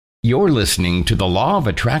You're listening to the Law of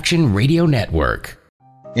Attraction Radio Network.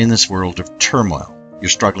 In this world of turmoil, you're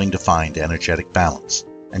struggling to find energetic balance,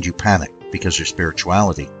 and you panic because your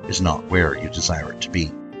spirituality is not where you desire it to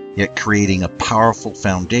be. Yet creating a powerful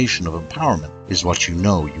foundation of empowerment is what you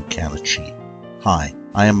know you can achieve. Hi,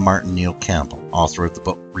 I am Martin Neil Campbell, author of the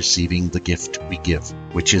book Receiving the Gift We Give,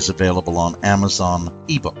 which is available on Amazon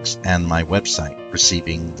ebooks and my website,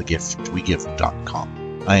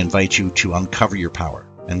 receivingthegiftwegive.com. I invite you to uncover your power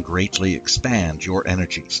and greatly expand your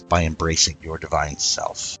energies by embracing your divine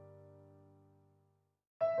self.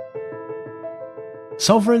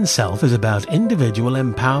 Sovereign Self is about individual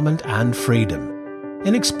empowerment and freedom.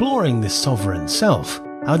 In exploring this sovereign self,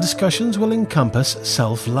 our discussions will encompass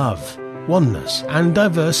self-love, oneness, and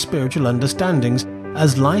diverse spiritual understandings,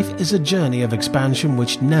 as life is a journey of expansion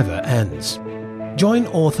which never ends. Join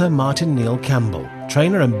author Martin Neil Campbell,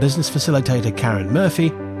 trainer and business facilitator Karen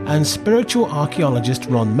Murphy, and spiritual archaeologist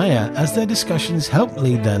Ron Mayer as their discussions help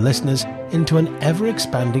lead their listeners into an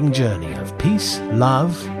ever-expanding journey of peace,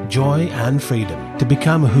 love, joy, and freedom to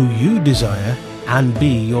become who you desire and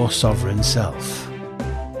be your sovereign self.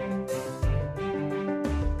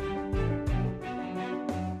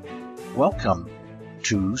 Welcome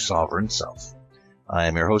to Sovereign Self. I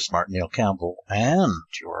am your host, Martin Neil Campbell, and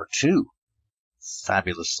your two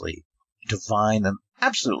fabulously divine and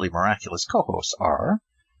absolutely miraculous co-hosts are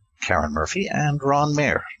Karen Murphy and Ron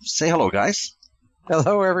Mayer. Say hello, guys.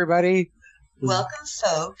 Hello, everybody. Welcome,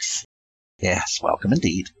 folks. Yes, welcome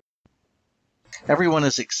indeed. Everyone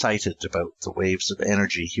is excited about the waves of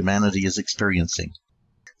energy humanity is experiencing.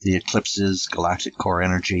 The Eclipses, galactic core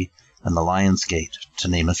energy, and the Lion's Gate, to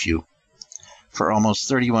name a few. For almost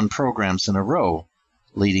 31 programs in a row,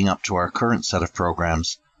 leading up to our current set of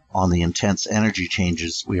programs on the intense energy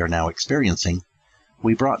changes we are now experiencing,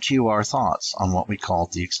 we brought to you our thoughts on what we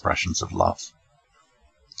called the expressions of love.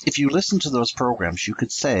 If you listen to those programs, you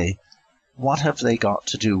could say, what have they got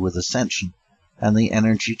to do with ascension and the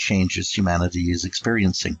energy changes humanity is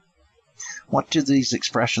experiencing? What do these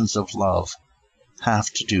expressions of love have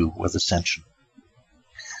to do with ascension?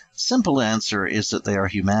 Simple answer is that they are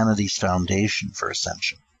humanity's foundation for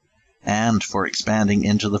ascension and for expanding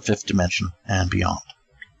into the fifth dimension and beyond.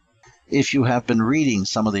 If you have been reading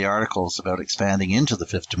some of the articles about expanding into the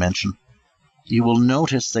fifth dimension, you will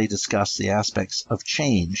notice they discuss the aspects of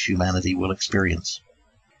change humanity will experience.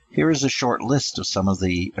 Here is a short list of some of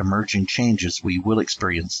the emerging changes we will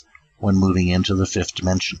experience when moving into the fifth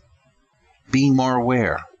dimension. Being more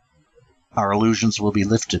aware, our illusions will be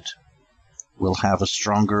lifted. We'll have a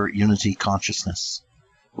stronger unity consciousness.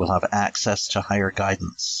 We'll have access to higher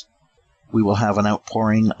guidance. We will have an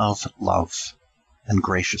outpouring of love and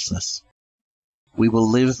graciousness. We will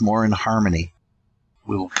live more in harmony.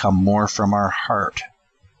 We will come more from our heart.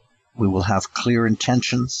 We will have clear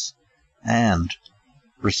intentions, and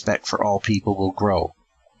respect for all people will grow.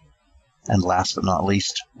 And last but not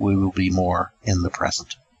least, we will be more in the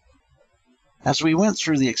present. As we went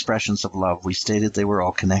through the expressions of love, we stated they were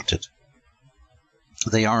all connected.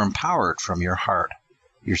 They are empowered from your heart,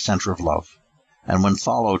 your center of love, and when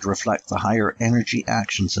followed reflect the higher energy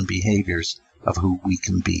actions and behaviors of who we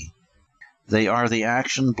can be. They are the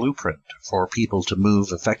action blueprint for people to move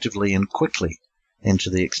effectively and quickly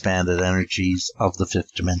into the expanded energies of the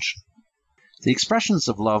fifth dimension. The expressions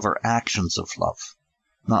of love are actions of love,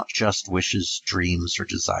 not just wishes, dreams, or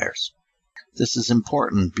desires. This is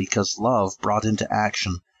important because love brought into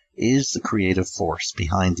action is the creative force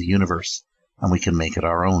behind the universe, and we can make it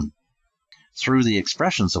our own. Through the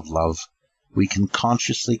expressions of love, we can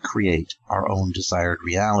consciously create our own desired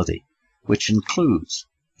reality, which includes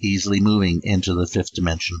easily moving into the fifth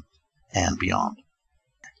dimension and beyond.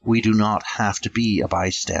 We do not have to be a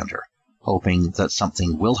bystander, hoping that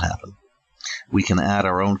something will happen. We can add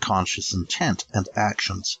our own conscious intent and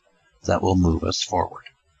actions that will move us forward.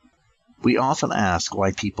 We often ask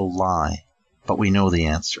why people lie, but we know the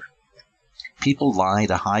answer. People lie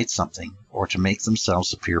to hide something or to make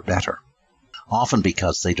themselves appear better, often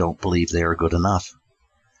because they don't believe they are good enough.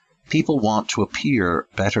 People want to appear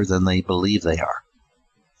better than they believe they are.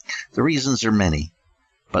 The reasons are many,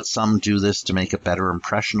 but some do this to make a better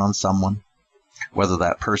impression on someone, whether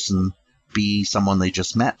that person be someone they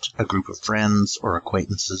just met, a group of friends or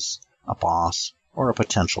acquaintances, a boss, or a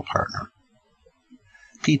potential partner.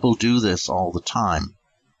 People do this all the time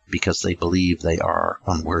because they believe they are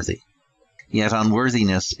unworthy. Yet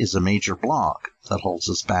unworthiness is a major block that holds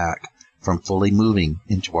us back from fully moving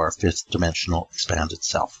into our fifth dimensional expanded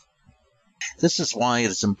self. This is why it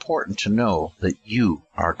is important to know that you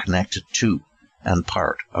are connected to and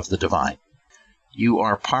part of the divine. You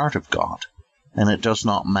are part of God, and it does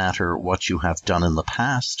not matter what you have done in the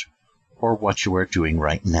past or what you are doing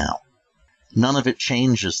right now. None of it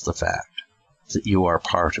changes the fact that you are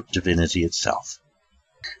part of divinity itself.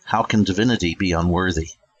 How can divinity be unworthy?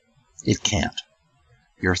 It can't.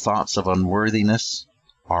 Your thoughts of unworthiness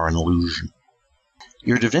are an illusion.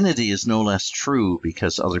 Your divinity is no less true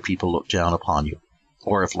because other people look down upon you,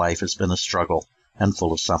 or if life has been a struggle and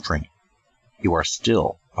full of suffering. You are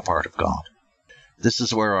still a part of God. This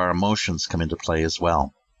is where our emotions come into play as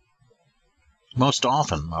well. Most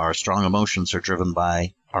often, our strong emotions are driven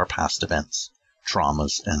by our past events,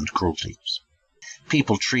 traumas, and cruelties.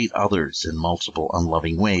 People treat others in multiple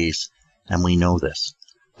unloving ways, and we know this.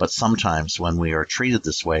 But sometimes when we are treated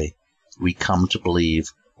this way, we come to believe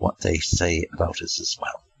what they say about us as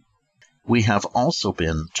well. We have also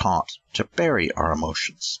been taught to bury our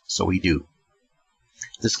emotions, so we do.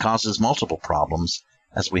 This causes multiple problems,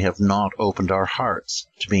 as we have not opened our hearts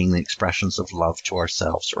to being the expressions of love to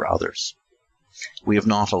ourselves or others. We have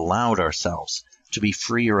not allowed ourselves to be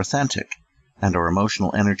free or authentic, and our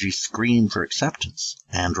emotional energy scream for acceptance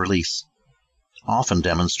and release, often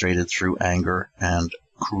demonstrated through anger and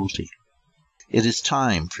cruelty. It is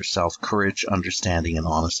time for self-courage, understanding, and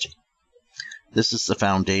honesty. This is the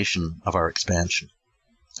foundation of our expansion,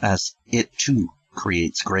 as it too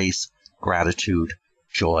creates grace, gratitude,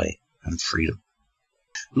 joy, and freedom.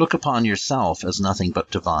 Look upon yourself as nothing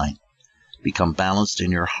but divine. Become balanced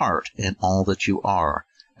in your heart in all that you are,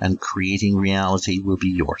 and creating reality will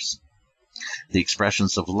be yours. The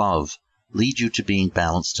expressions of love lead you to being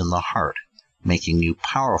balanced in the heart, making you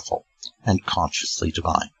powerful and consciously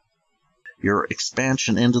divine. Your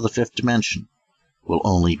expansion into the fifth dimension will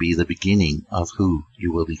only be the beginning of who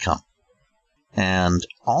you will become. And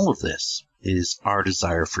all of this is our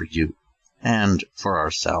desire for you, and for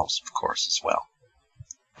ourselves, of course, as well.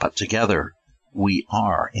 But together, we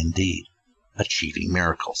are indeed achieving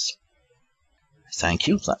miracles. Thank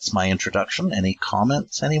you. That's my introduction. Any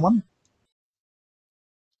comments, anyone?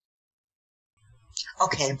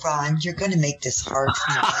 Okay, Ron, you're going to make this hard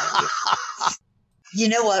for me. You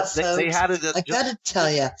know what, folks? They had it I got to tell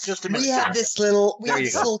you, just a minute. we have this little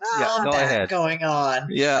combat going on.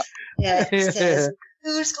 Yeah. Yeah, it says,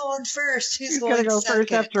 who's going first? Who's going going to go second?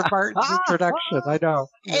 first after Martin's introduction. I know.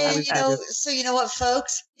 And you know what,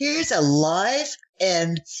 folks? Here's a live,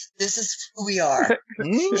 and this is who we are.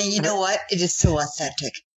 And you know what? It is so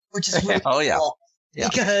authentic, which is really Oh, yeah. cool. Yeah.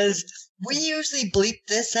 Because we usually bleep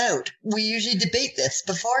this out. We usually debate this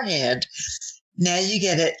beforehand. Now you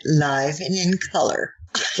get it live and in color.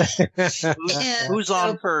 Who's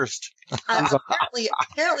on first? Apparently,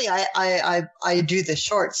 I do the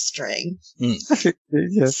short string.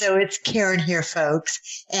 Yes. So it's Karen here,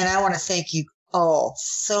 folks. And I want to thank you all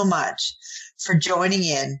so much for joining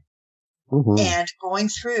in and going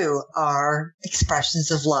through our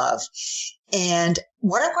expressions of love. And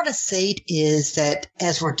what I want to say is that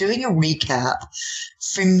as we're doing a recap,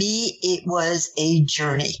 for me, it was a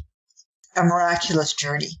journey, a miraculous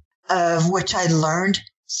journey of which I learned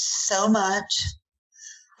so much.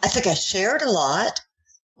 I think I shared a lot,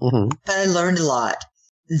 but I learned a lot.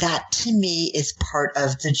 That to me is part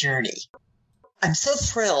of the journey. I'm so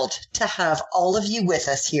thrilled to have all of you with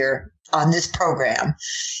us here on this program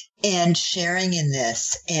and sharing in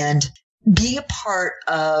this and being a part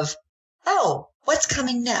of, oh, what's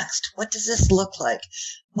coming next? What does this look like?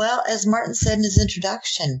 Well, as Martin said in his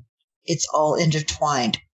introduction, it's all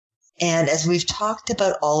intertwined. And as we've talked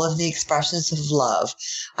about all of the expressions of love,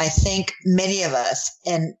 I think many of us,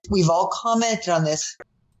 and we've all commented on this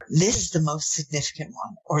is the most significant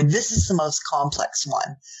one, or this is the most complex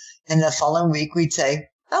one. And the following week we'd say,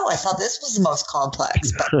 oh, I thought this was the most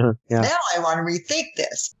complex, but now I want to rethink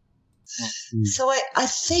this. So I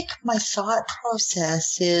think my thought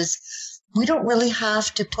process is we don't really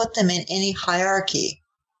have to put them in any hierarchy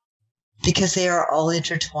because they are all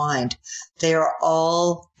intertwined. They are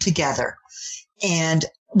all together. And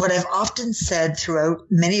what I've often said throughout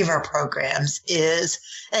many of our programs is,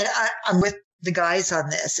 and I'm with the guys on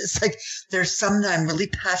this, it's like there's some that I'm really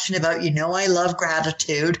passionate about. You know, I love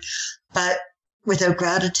gratitude, but without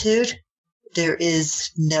gratitude, there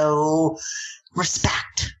is no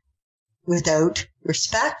respect. Without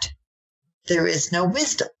respect, there is no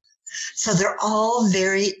wisdom. So they're all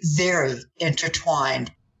very, very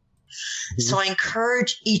intertwined. So I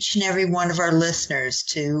encourage each and every one of our listeners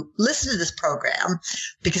to listen to this program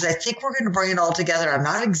because I think we're going to bring it all together. I'm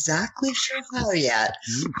not exactly sure how yet,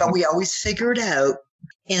 but we always figure it out.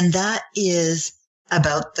 And that is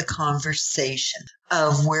about the conversation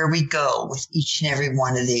of where we go with each and every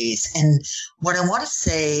one of these. And what I want to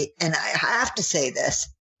say, and I have to say this,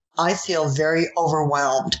 I feel very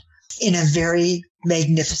overwhelmed in a very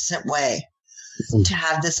magnificent way to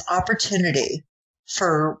have this opportunity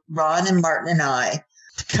for Ron and Martin and I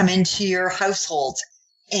to come into your households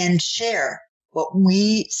and share what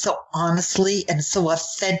we so honestly and so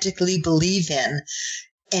authentically believe in.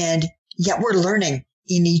 And yet we're learning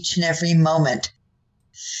in each and every moment.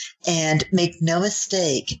 And make no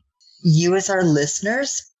mistake, you as our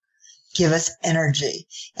listeners give us energy.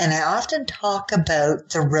 And I often talk about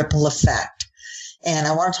the ripple effect. And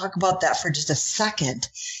I want to talk about that for just a second.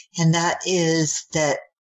 And that is that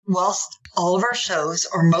whilst all of our shows,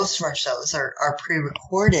 or most of our shows, are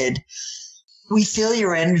pre-recorded, we feel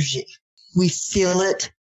your energy. We feel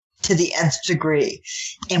it to the nth degree.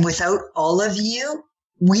 And without all of you,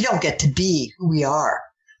 we don't get to be who we are.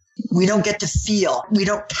 We don't get to feel. We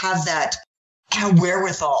don't have that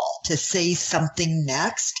wherewithal to say something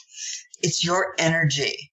next. It's your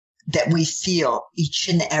energy that we feel each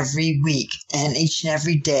and every week and each and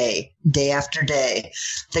every day, day after day,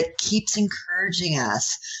 that keeps encouraging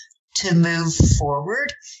us to move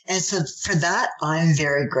forward. And so for that, I'm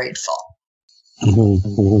very grateful.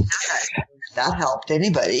 Mm-hmm. That helped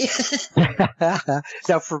anybody.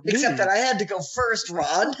 Now for me, except that I had to go first,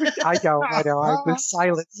 Ron. I know. I've been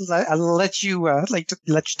silent. I'll let you let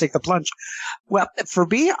you take the plunge. Well, for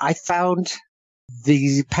me, I found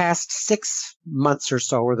the past 6 months or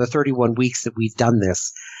so, or the 31 weeks that we've done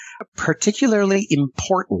this, particularly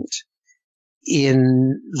important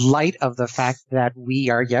in light of the fact that we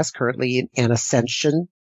are, yes, currently in an ascension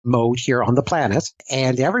mode here on the planet,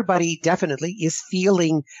 and everybody definitely is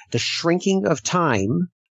feeling the shrinking of time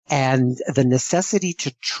and the necessity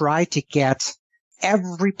to try to get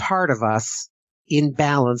every part of us in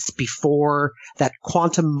balance before that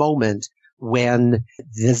quantum moment when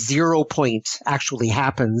the 0 point actually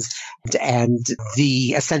happens and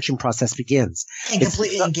the ascension process begins. And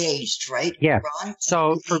completely engaged, right? Yeah. Ron?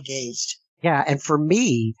 So engaged. Yeah. And for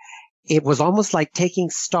me, it was almost like taking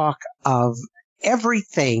stock of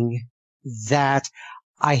everything that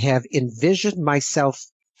I have envisioned myself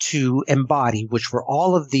to embody, which were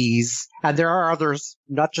all of these. And there are others,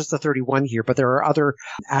 not just the 31 here, but there are other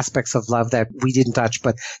aspects of love that we didn't touch.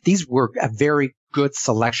 But these were a very good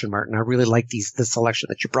selection, Martin. I really like the selection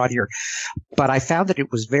that you brought here. But I found that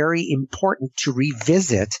it was very important to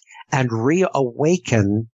revisit and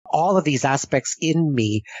reawaken all of these aspects in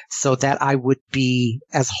me so that I would be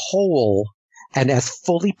as whole and as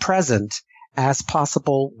fully present as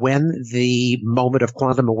possible when the moment of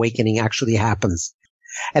quantum awakening actually happens.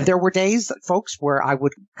 And there were days, folks, where I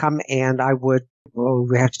would come and I would,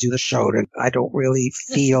 we have to do the show, and I don't really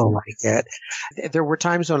feel like it. There were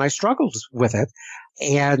times when I struggled with it,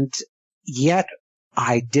 and yet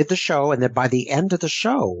I did the show, and then by the end of the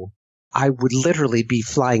show, I would literally be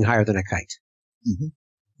flying higher than a kite. Mm-hmm.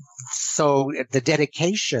 So the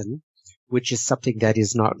dedication, which is something that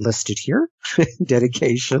is not listed here,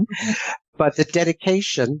 dedication, but the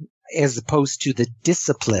dedication as opposed to the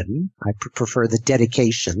discipline, I prefer the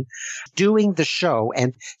dedication, doing the show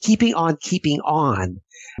and keeping on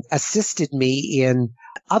assisted me in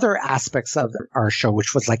other aspects of our show,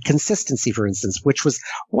 which was like consistency, for instance, which was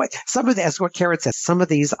what some of the, as what Karen said, some of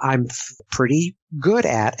these I'm pretty good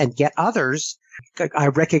at, and yet others I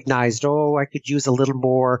recognized, I could use a little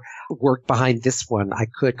more work behind this one. I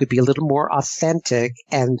could be a little more authentic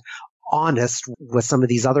and honest with some of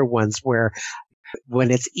these other ones where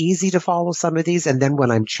when it's easy to follow some of these, and then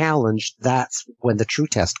when I'm challenged, that's when the true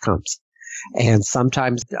test comes. And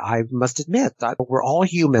sometimes I must admit that we're all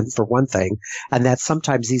human, for one thing, and that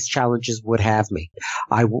sometimes these challenges would have me.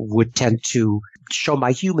 I would tend to show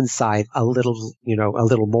my human side a little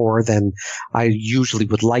more than I usually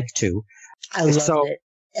would like to. I love it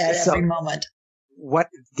at every moment. What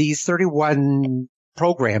these 31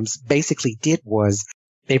 programs basically did was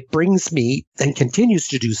it brings me, and continues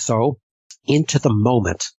to do so, into the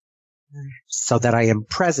moment so that I am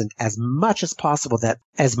present as much as possible, that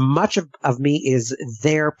as much of me is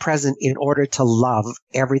there present in order to love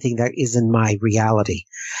everything that is in my reality.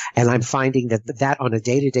 And I'm finding that on a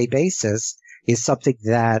day-to-day basis is something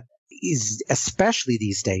that is, especially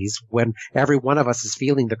these days when every one of us is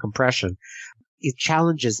feeling the compression, it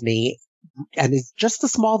challenges me. And it's just the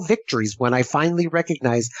small victories when I finally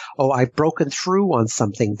recognize, I've broken through on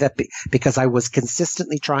something that because I was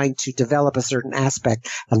consistently trying to develop a certain aspect,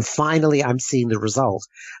 and finally I'm seeing the result.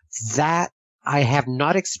 That I have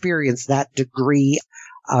not experienced that degree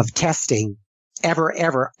of testing ever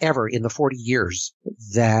in the 40 years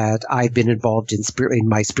that I've been involved in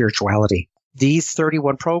my spirituality. These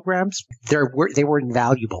 31 programs, they were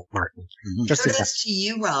invaluable, Martin. Mm-hmm. Kudos to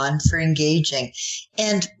you, Ron, for engaging.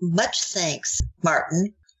 And much thanks,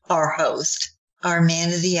 Martin, our host, our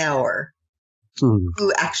man of the hour,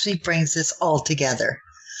 who actually brings us all together.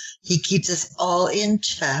 He keeps us all in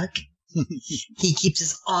check. He keeps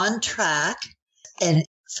us on track. And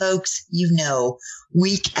folks,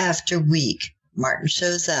 week after week, Martin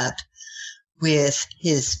shows up with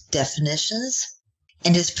his definitions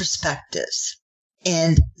and his perspectives.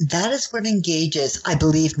 And that is what engages, I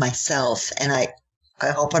believe, myself. And I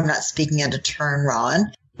hope I'm not speaking out of turn,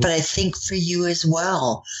 Ron, but I think for you as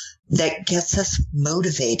well, that gets us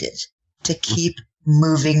motivated to keep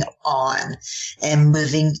moving on and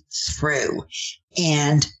moving through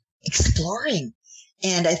and exploring.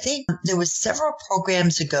 And I think there was several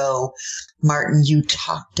programs ago, Martin, you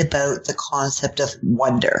talked about the concept of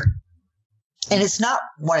wonder. And it's not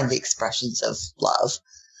one of the expressions of love,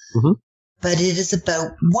 but it is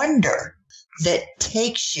about wonder that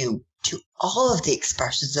takes you to all of the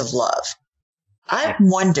expressions of love. I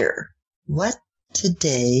wonder what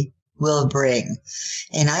today will bring,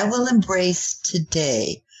 and I will embrace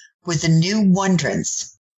today with a new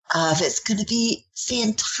wonderance of it's going to be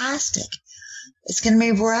fantastic. It's going to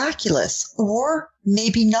be miraculous, or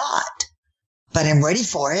maybe not, but I'm ready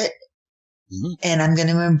for it, and I'm going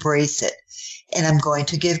to embrace it, and I'm going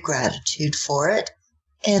to give gratitude for it,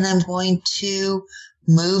 and I'm going to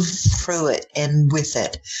move through it and with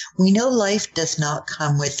it. We know life does not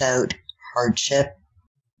come without hardship,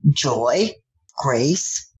 joy,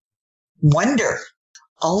 grace, wonder.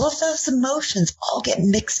 All of those emotions all get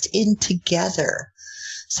mixed in together.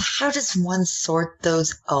 So how does one sort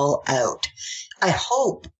those all out? I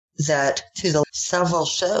hope that through the several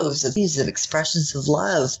shows of these expressions of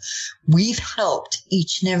love, we've helped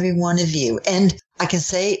each and every one of you. And I can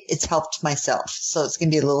say it's helped myself. So it's going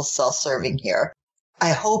to be a little self-serving here.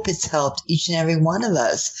 I hope it's helped each and every one of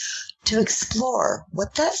us to explore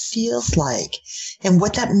what that feels like and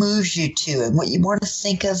what that moves you to and what you want to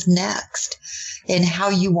think of next and how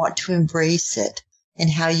you want to embrace it and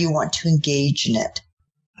how you want to engage in it.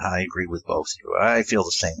 I agree with both of you. I feel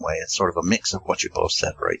the same way. It's sort of a mix of what you both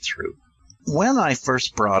said right through. When I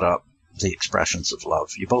first brought up the expressions of love,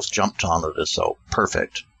 you both jumped on it as so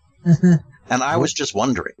perfect. And I was just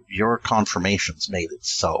wondering, your confirmations made it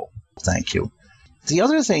so. Thank you. The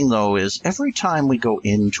other thing, though, is every time we go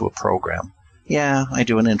into a program, I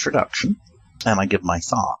do an introduction and I give my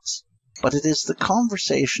thoughts. But it is the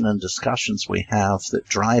conversation and discussions we have that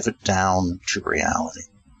drive it down to reality.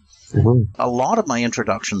 A lot of my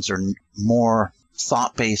introductions are more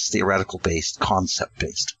thought-based, theoretical-based,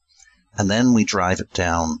 concept-based. And then we drive it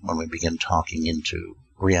down when we begin talking into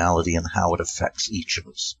reality and how it affects each of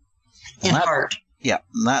us. And heart. Yeah,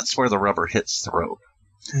 and that's where the rubber hits the road.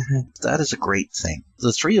 That is a great thing.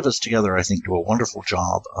 The three of us together, I think, do a wonderful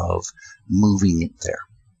job of moving it there.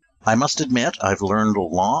 I must admit, I've learned a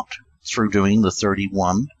lot through doing the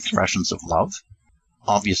 31 expressions of love.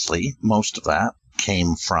 Obviously, most of that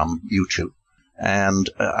came from YouTube, and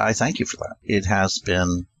I thank you for that. It has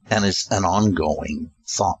been and is an ongoing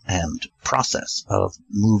thought and process of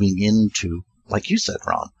moving into, like you said,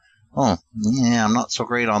 Ron, I'm not so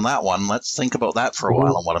great on that one. Let's think about that for a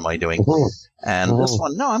while, and what am I doing? And this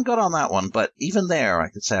one, no, I'm good on that one. But even there, I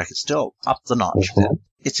could say I could still up the notch a bit.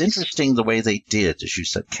 It's interesting the way they did, as you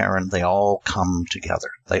said, Karen, they all come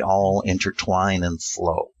together. They all intertwine and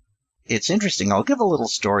flow. It's interesting. I'll give a little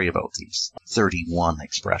story about these 31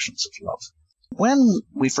 expressions of love. When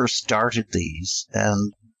we first started these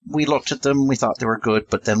and we looked at them, we thought they were good,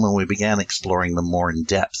 but then when we began exploring them more in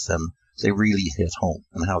depth, then they really hit home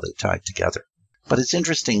and how they tied together. But it's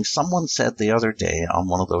interesting. Someone said the other day on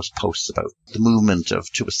one of those posts about the movement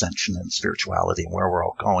to ascension and spirituality and where we're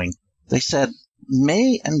all going, they said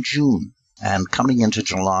May and June and coming into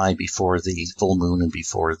July before the full moon and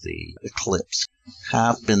before the eclipse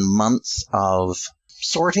have been months of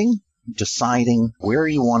sorting, deciding where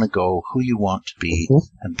you want to go, who you want to be,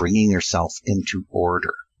 and bringing yourself into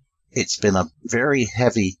order. It's been a very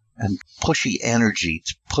heavy and pushy energy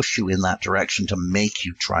to push you in that direction, to make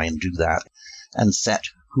you try and do that and set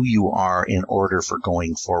who you are in order for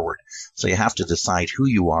going forward. So you have to decide who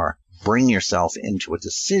you are, bring yourself into a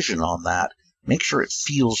decision on that, make sure it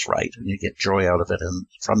feels right, and you get joy out of it and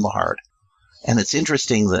from the heart. And it's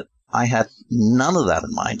interesting that I had none of that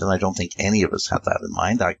in mind, and I don't think any of us had that in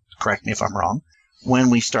mind. Correct me if I'm wrong. When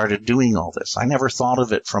we started doing all this, I never thought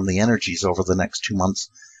of it from the energies over the next 2 months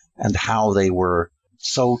and how they were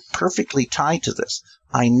so perfectly tied to this.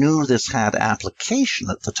 I knew this had application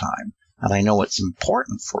at the time, and I know it's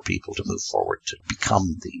important for people to move forward to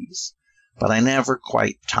become these, but I never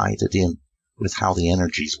quite tied it in with how the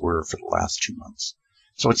energies were for the last 2 months.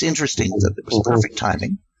 So it's interesting that it was perfect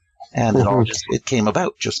timing, and it came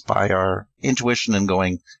about just by our intuition and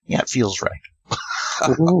going, yeah, it feels right.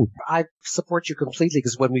 I support you completely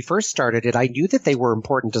because when we first started it, I knew that they were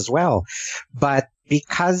important as well. But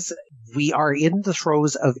because we are in the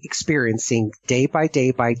throes of experiencing day by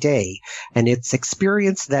day by day, and it's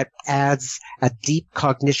experience that adds a deep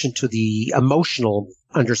cognition to the emotional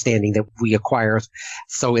understanding that we acquire.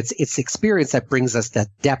 So it's experience that brings us that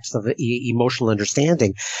depth of emotional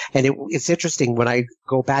understanding. And it's interesting when I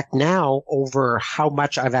go back now over how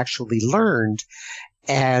much I've actually learned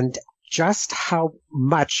and just how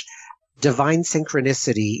much divine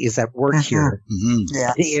synchronicity is at work here.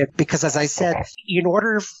 Yes. Because as I said, in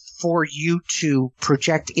order for you to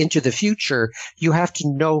project into the future, you have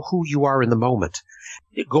to know who you are in the moment.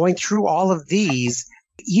 Going through all of these,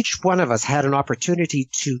 each one of us had an opportunity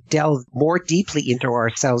to delve more deeply into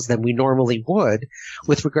ourselves than we normally would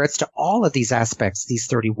with regards to all of these aspects, these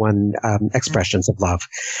 31 expressions of love.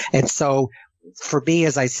 And so for me,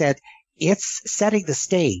 as I said, it's setting the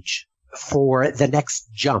stage for the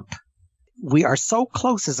next jump. We are so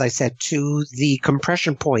close, as I said, to the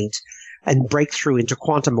compression point and breakthrough into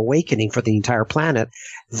quantum awakening for the entire planet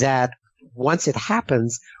that once it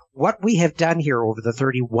happens, what we have done here over the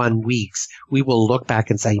 31 weeks, we will look back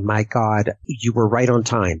and say, my God, you were right on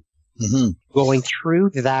time. Going through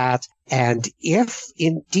that, and if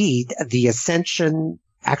indeed the ascension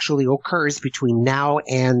actually occurs between now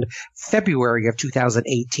and February of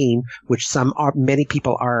 2018, which many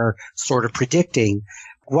people are sort of predicting,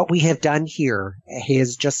 what we have done here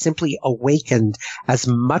has just simply awakened as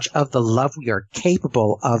much of the love we are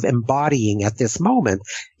capable of embodying at this moment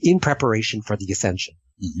in preparation for the ascension.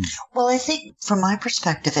 Well, I think from my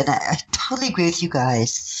perspective, and I totally agree with you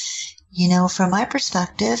guys, from my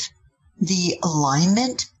perspective, the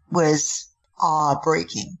alignment was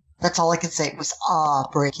awe-breaking. That's all I can say. It was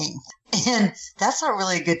awe-breaking. And that's not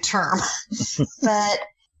really a good term, but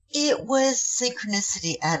it was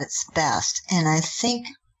synchronicity at its best. And I think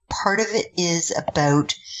part of it is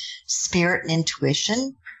about spirit and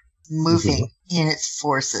intuition moving in its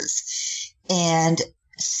forces. And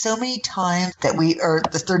so many times that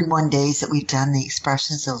the 31 days that we've done the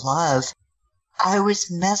expressions of love, I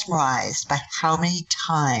was mesmerized by how many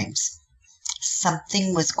times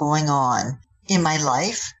something was going on in my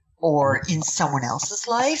life or in someone else's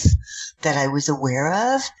life that I was aware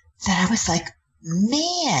of, that I was like,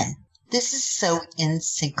 man, this is so in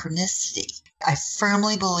synchronicity. I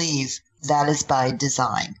firmly believe that is by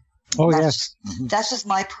design. Yes. That's just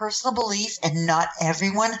my personal belief, and not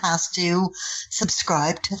everyone has to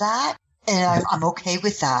subscribe to that. And I'm okay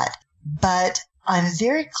with that. But I'm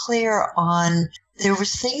very clear on there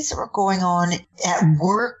was things that were going on at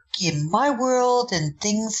work in my world and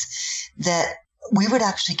things that we would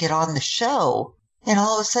actually get on the show, and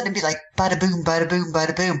all of a sudden it'd be like, bada boom, bada boom,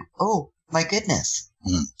 bada boom. Oh, my goodness.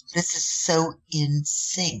 This is so in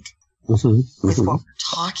sync with what we're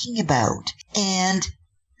talking about. And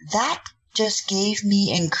that just gave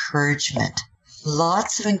me encouragement,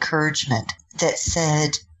 lots of encouragement that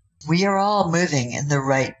said, we are all moving in the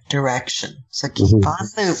right direction. So keep on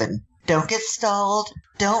moving. Don't get stalled.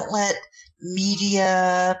 Don't let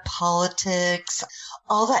media, politics,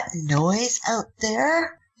 all that noise out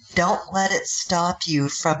there, don't let it stop you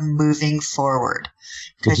from moving forward,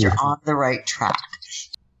 because you're on the right track.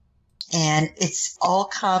 And it's all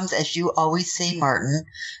comes, as you always say, Martin,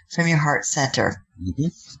 from your heart center.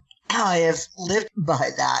 I have lived by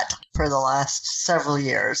that for the last several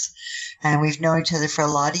years, and we've known each other for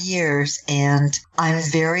a lot of years, and I'm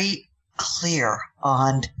very clear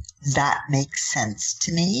on that makes sense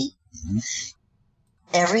to me.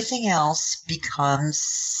 Everything else becomes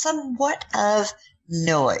somewhat of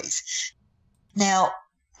noise. Now,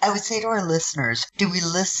 I would say to our listeners, do we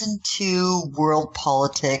listen to world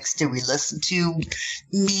politics? Do we listen to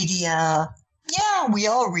media? Yeah, we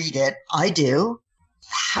all read it. I do.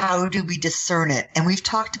 How do we discern it? And we've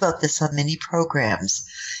talked about this on many programs.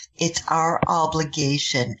 It's our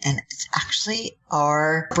obligation, and it's actually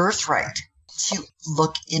our birthright to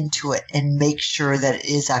look into it and make sure that it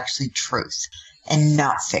is actually truth and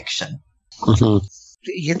not fiction.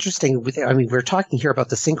 Interesting. We're talking here about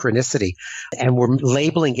the synchronicity, and we're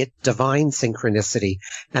labeling it divine synchronicity.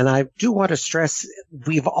 And I do want to stress,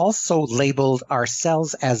 we've also labeled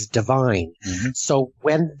ourselves as divine. So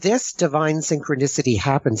when this divine synchronicity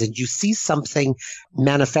happens and you see something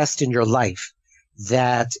manifest in your life,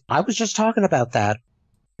 that I was just talking about that,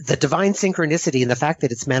 the divine synchronicity and the fact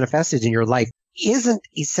that it's manifested in your life isn't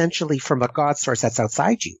essentially from a God source that's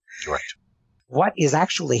outside you. Right. What is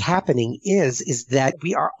actually happening is that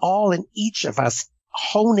we are all, in each of us,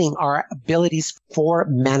 honing our abilities for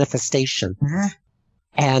manifestation.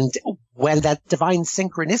 And when that divine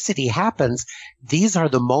synchronicity happens, these are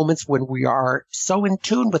the moments when we are so in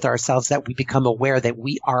tune with ourselves that we become aware that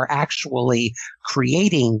we are actually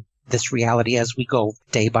creating this reality as we go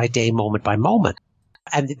day by day, moment by moment.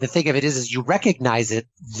 And the thing of it is you recognize it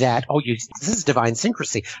that, this is divine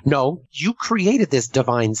synchronicity. No, you created this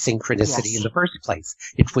divine synchronicity in the first place.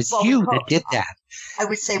 It was you that did that. I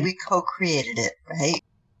would say we co-created it, right?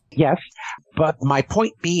 Yes, but my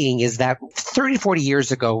point being is that 30, 40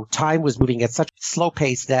 years ago, time was moving at such a slow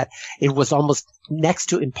pace that it was almost next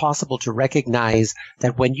to impossible to recognize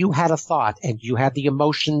that when you had a thought and you had the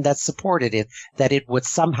emotion that supported it, that it would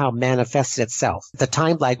somehow manifest itself. The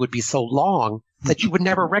time lag would be so long that you would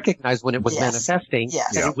never recognize when it was manifesting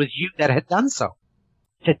that it was you that had done so.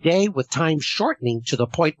 Today, with time shortening to the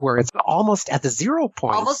point where it's almost at the 0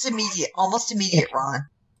 point. Almost immediate, Ron.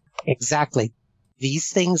 Exactly.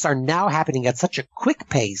 These things are now happening at such a quick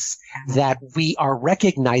pace that we are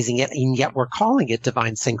recognizing it, and yet we're calling it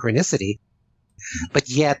divine synchronicity. But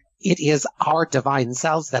yet it is our divine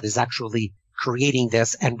selves that is actually creating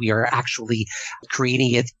this, and we are actually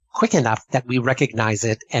creating it quick enough that we recognize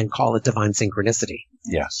it and call it divine synchronicity.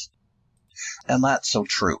 Yes. And that's so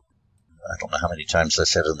true. I don't know how many times I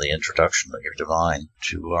said in the introduction that you're divine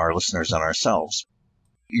to our listeners and ourselves.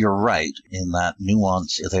 You're right in that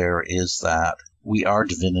nuance there is that we are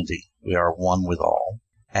divinity. We are one with all.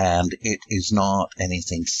 And it is not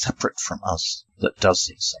anything separate from us that does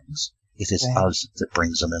these things. It is us that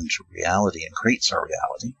brings them into reality and creates our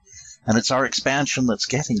reality. And it's our expansion that's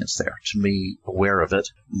getting us there, to be aware of it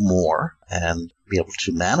more and be able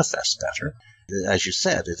to manifest better. As you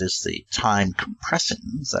said, it is the time compressing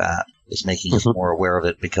that is making us more aware of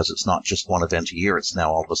it, because it's not just one event a year. It's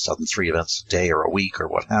now all of a sudden 3 events a day or a week or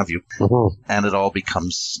what have you. And it all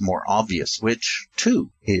becomes more obvious, which,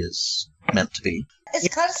 too, is meant to be. It's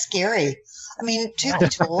kind of scary. I mean, to be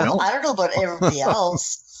told, I don't know about everybody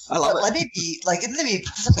else, but let me be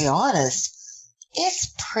perfectly honest.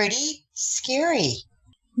 It's pretty scary.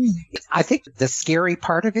 I think the scary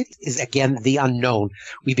part of it is, again, the unknown.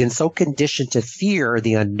 We've been so conditioned to fear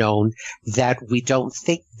the unknown that we don't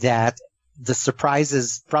think that the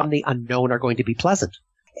surprises from the unknown are going to be pleasant.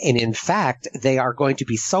 And in fact, they are going to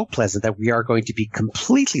be so pleasant that we are going to be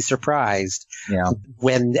completely surprised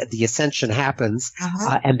when the ascension happens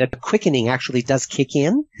and the quickening actually does kick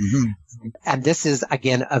in. And this is,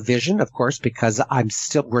 again, a vision, of course, because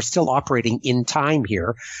we're still operating in time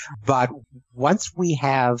here. But once we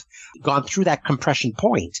have gone through that compression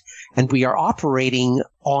point and we are operating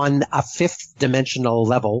on a 5th dimensional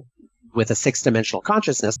level with a 6th dimensional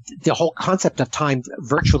consciousness, the whole concept of time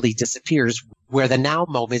virtually disappears, where the now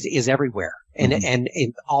moment is everywhere. And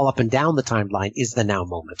all up and down the timeline is the now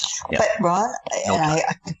moment. But Ron, I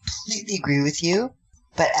completely agree with you.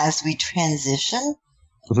 But as we transition,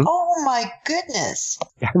 oh my goodness.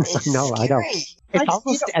 It's scary. I don't. It's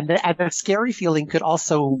almost, and the scary feeling could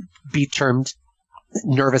also be termed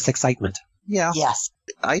nervous excitement. Yes.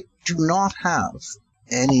 I do not have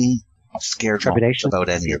any scared moments about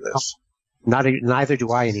any of this. Neither do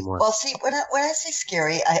I anymore. Well, see, when I say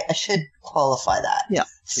scary, I should qualify that. Yeah.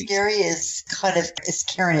 Scary is kind of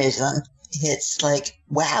Karanism. It's like,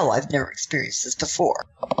 wow, I've never experienced this before.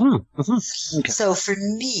 Okay. So for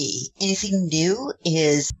me, anything new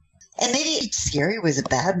is, and maybe scary was a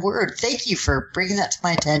bad word. Thank you for bringing that to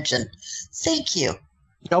my attention. Thank you.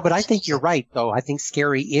 No, but I think you're right, though. I think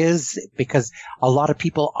scary is because a lot of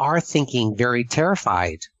people are thinking very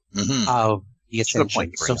terrified of the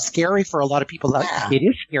ascension. So scary for a lot of people. It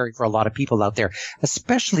is scary for a lot of people out there,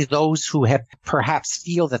 especially those who have perhaps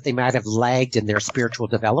feel that they might have lagged in their spiritual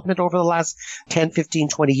development over the last 10, 15,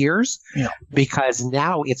 20 years. Yeah. Because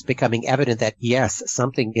now it's becoming evident that, yes,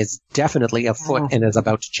 something is definitely afoot and is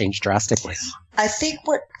about to change drastically. I think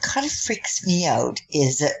what kind of freaks me out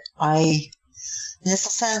is that this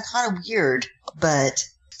will sound kind of weird, but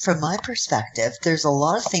from my perspective, there's a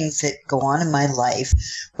lot of things that go on in my life,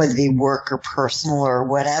 whether they work or personal or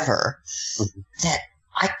whatever, that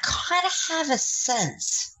I kind of have a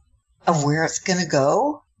sense of where it's going to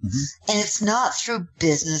go. And it's not through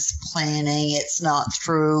business planning. It's not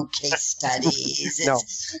through case studies.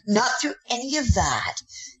 It's not through any of that.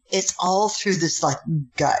 It's all through this like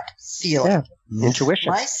gut feeling. Yeah.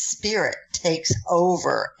 Intuition. My spirit takes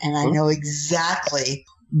over, and I know exactly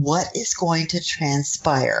what is going to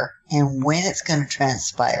transpire and when it's going to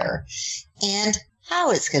transpire and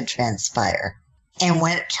how it's going to transpire. And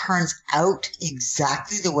when it turns out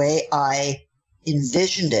exactly the way I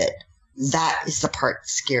envisioned it, that is the part that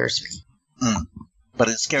scares me. But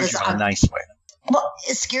it scares you in a nice way. Well,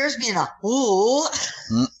 it scares me in a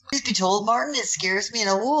Please be told, Martin, it scares me. And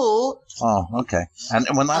oh, okay. And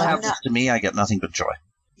when that happens to me, I get nothing but joy.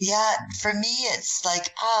 Yeah, for me, it's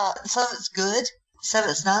like, some of it's good, some of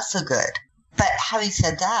it's not so good. But having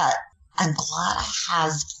said that, I'm glad I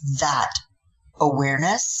have that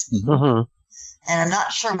awareness. Mm-hmm. And I'm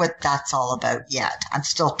not sure what that's all about yet. I'm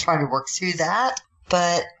still trying to work through that.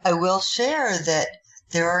 But I will share that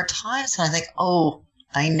there are times when I think, oh,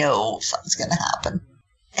 I know something's going to happen.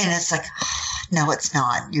 And it's like, no, it's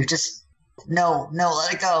not. You're just, no,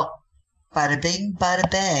 let it go. Bada bing, bada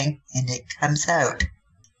bang. And it comes out.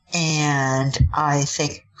 And I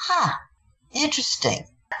think, interesting.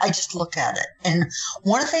 I just look at it. And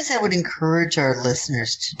one of the things I would encourage our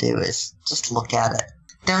listeners to do is just look at it.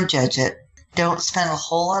 Don't judge it. Don't spend a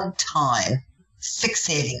whole lot of time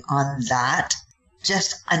fixating on that.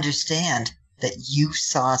 Just understand that you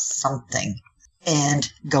saw something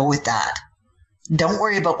and go with that. Don't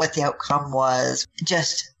worry about what the outcome was.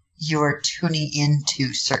 Just you're tuning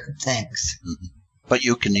into certain things. Mm-hmm. But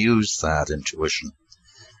you can use that intuition.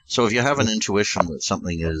 So if you have an intuition that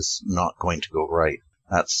something is not going to go right,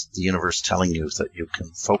 that's the universe telling you that you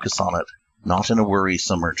can focus on it, not in a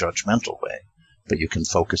worrisome or judgmental way, but you can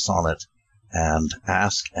focus on it and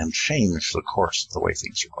ask and change the course of the way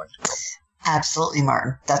things are going to go. Absolutely,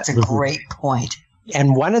 Martin. That's a great point.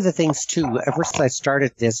 And one of the things, too, ever since I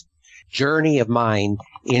started this journey of mine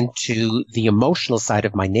into the emotional side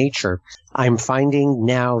of my nature, I'm finding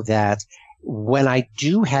now that when I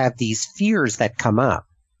do have these fears that come up,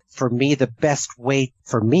 for me, the best way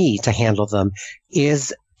for me to handle them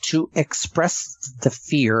is to express the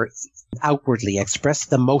fear outwardly, express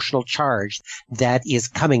the emotional charge that is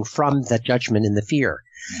coming from the judgment and the fear.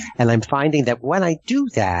 And I'm finding that when I do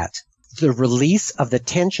that, the release of the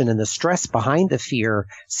tension and the stress behind the fear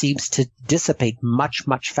seems to dissipate much,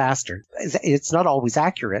 much faster. It's not always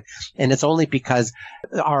accurate, and it's only because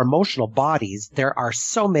our emotional bodies, there are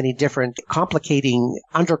so many different complicating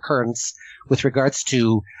undercurrents with regards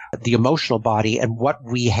to the emotional body and what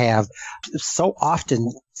we have so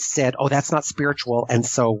often said, oh, that's not spiritual, and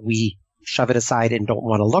so we shove it aside and don't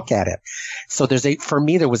want to look at it. So for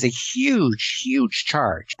me, there was a huge, huge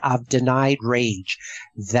charge of denied rage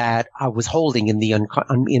that I was holding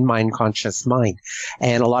in my unconscious mind.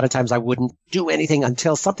 And a lot of times I wouldn't do anything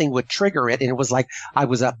until something would trigger it. And it was like I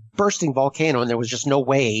was a bursting volcano and there was just no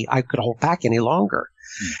way I could hold back any longer.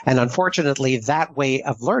 And unfortunately, that way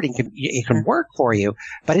of learning can work for you,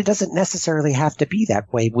 but it doesn't necessarily have to be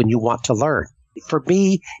that way when you want to learn. For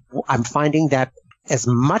me, I'm finding that as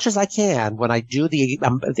much as I can, when I do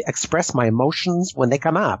express my emotions when they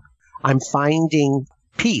come up, I'm finding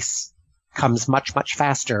peace comes much, much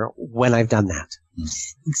faster when I've done that.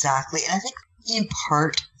 Exactly. And I think in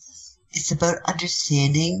part, it's about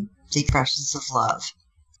understanding the expressions of love.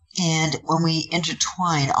 And when we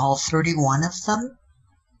intertwine all 31 of them,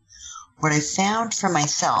 what I found for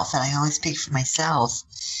myself, and I only speak for myself,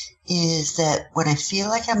 is that when I feel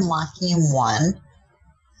like I'm lacking in one,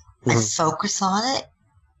 I focus on it,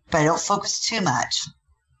 but I don't focus too much.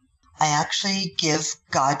 I actually give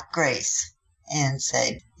God grace and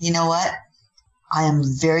say, you know what? I am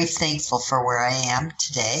very thankful for where I am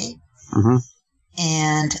today. Mm-hmm.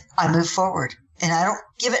 And I move forward. And I don't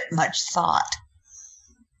give it much thought.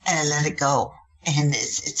 And I let it go. And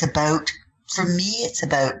it's about, for me, it's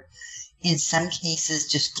about, in some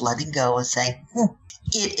cases, just letting go and saying,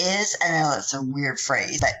 it is, I know it's a weird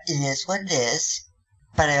phrase, but it is what it is.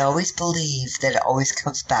 But I always believe that it always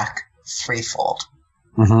comes back threefold.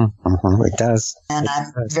 Mm-hmm. Mm-hmm. It does. And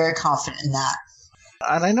I'm very confident in that.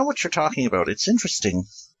 And I know what you're talking about. It's interesting.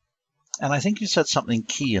 And I think you said something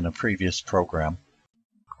key in a previous program,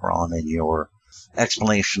 Ron, in your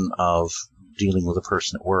explanation of dealing with a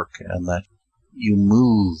person at work, and that you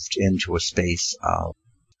moved into a space of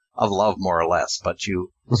love, more or less, but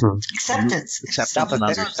you... Mm-hmm. Acceptance and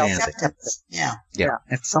understanding. Acceptance. Yeah.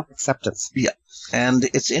 It's self-acceptance. Yeah. And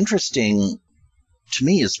it's interesting, to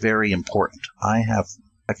me, it's very important. I've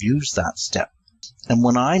used that step. And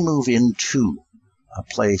when I move into a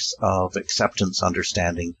place of acceptance,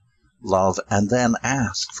 understanding, love, and then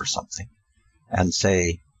ask for something and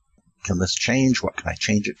say, can this change? What can I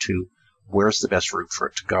change it to? Where's the best route for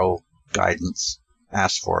it to go? Guidance.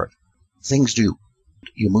 Ask for it. Things do.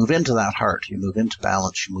 You move into that heart. You move into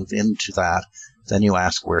balance. You move into that. Then you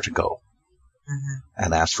ask where to go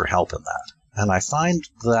and ask for help in that. And I find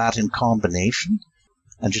that in combination,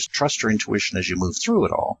 and just trust your intuition as you move through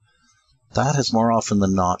it all, that is more often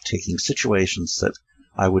than not taking situations that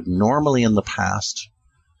I would normally in the past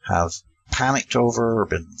have panicked over or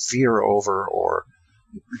been fear over or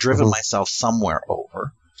driven myself somewhere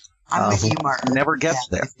over. I'm with you, Martin. Never gets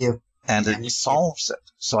there. And it solves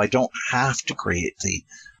it. So I don't have to create the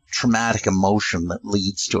traumatic emotion that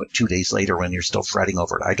leads to it 2 days later when you're still fretting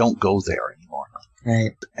over it. I don't go there anymore.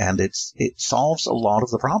 Right. And it solves a lot of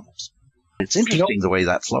the problems. It's interesting the way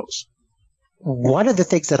that flows. One of the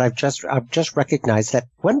things that I've just recognized that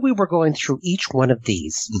when we were going through each one of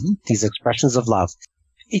these expressions of love,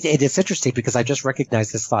 it is interesting because I just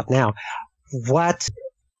recognized this thought now. What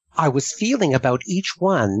I was feeling about each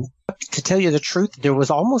one, to tell you the truth, there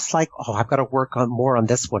was almost like, I've got to work on more on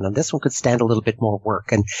this one, and this one could stand a little bit more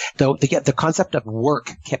work. And the concept of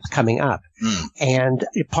work kept coming up. And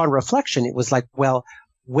upon reflection, it was like, well,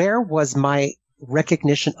 where was my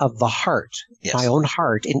recognition of the heart, my own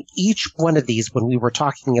heart, in each one of these when we were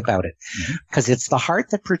talking about it? Because it's the heart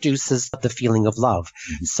that produces the feeling of love.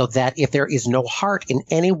 So that if there is no heart in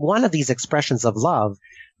any one of these expressions of love,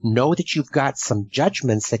 know that you've got some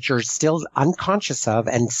judgments that you're still unconscious of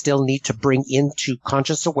and still need to bring into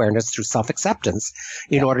conscious awareness through self-acceptance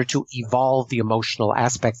in order to evolve the emotional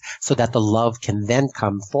aspects so that the love can then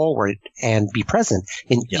come forward and be present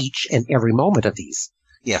in each and every moment of these.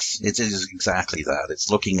 Yes, it is exactly that. It's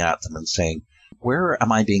looking at them and saying, where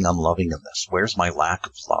am I being unloving in this? Where's my lack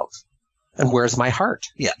of love? And where's my heart?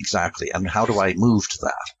 Yeah, exactly. And how do I move to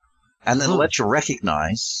that? And then let you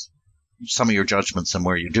recognize some of your judgments and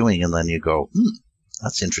where you're doing, and then you go,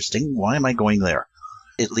 that's interesting. Why am I going there?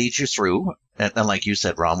 It leads you through, and like you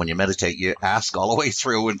said, Ron, when you meditate, you ask all the way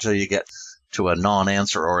through until you get to a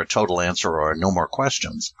non-answer or a total answer or no more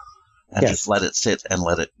questions, and just let it sit and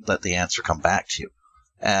let the answer come back to you.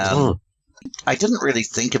 And I didn't really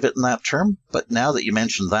think of it in that term, but now that you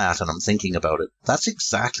mentioned that and I'm thinking about it, that's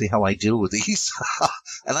exactly how I deal with these.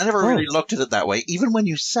 And I never really looked at it that way. Even when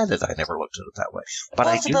you said it, I never looked at it that way. But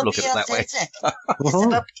I do look at it that way. It's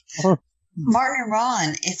about Martin and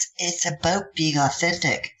Ron. It's about being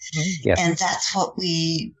authentic, and that's what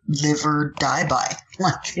we live or die by.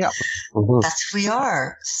 That's who we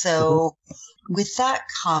are. So with that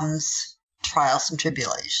comes trials and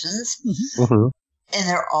tribulations. And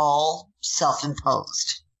they're all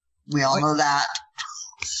self-imposed. We all know that.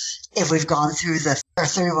 If we've gone through the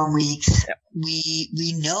 31 weeks,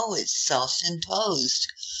 we know it's self-imposed.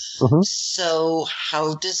 So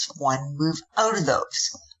how does one move out of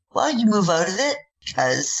those? Well, you move out of it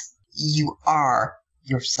because you are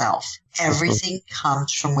yourself. Everything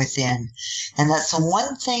comes from within. And that's the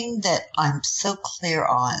one thing that I'm so clear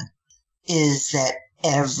on, is that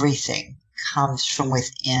everything comes from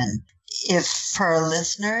within. If for our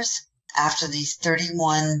listeners, after these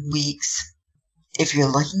 31 weeks, if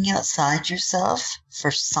you're looking outside yourself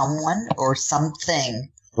for someone or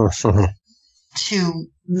something to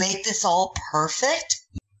make this all perfect,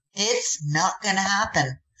 it's not going to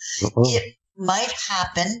happen. It might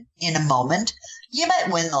happen in a moment. You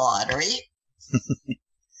might win the lottery.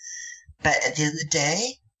 But at the end of the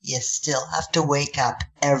day, you still have to wake up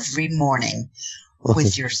every morning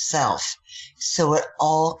with yourself. So it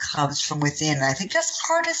all comes from within. And I think that's the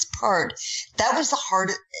hardest part. That was the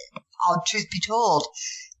hardest, truth be told,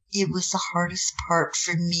 it was the hardest part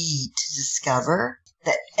for me to discover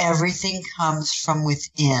that everything comes from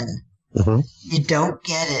within. You don't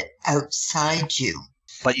get it outside you.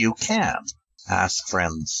 But you can ask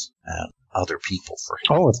friends and other people for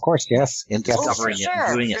help. Oh, of course, yes. In discovering it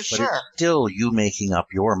and doing it. But it's still you making up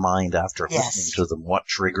your mind after listening to them, what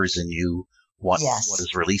triggers in you, what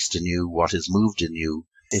is released in you, what is moved in you.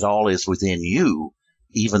 It all is within you,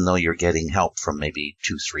 even though you're getting help from maybe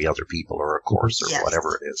 2-3 other people or a course or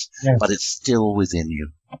whatever it is. But it's still within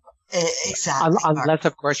you. Exactly. Unless,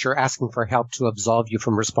 of course, you're asking for help to absolve you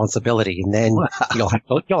from responsibility, and then you'll have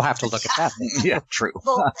to look at that. Yeah, true.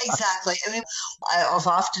 Well, exactly. I mean, I've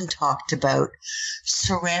often talked about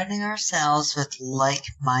surrounding ourselves with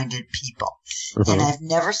like-minded people, and I've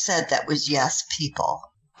never said that was yes people.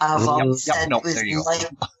 I've always said it was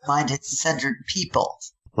like-minded, centered people.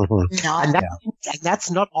 And that's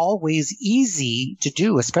not always easy to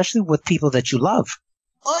do, especially with people that you love.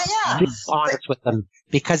 Oh, yeah. Be honest with them,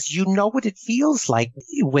 because you know what it feels like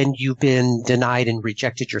when you've been denied and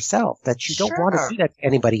rejected yourself, that you don't want to do that to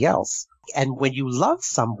anybody else. And when you love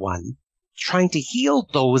someone, trying to heal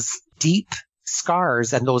those deep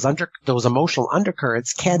scars and those emotional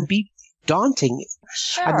undercurrents can be daunting.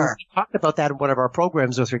 I mean, we talked about that in one of our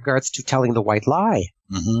programs with regards to telling the white lie.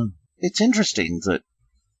 It's interesting that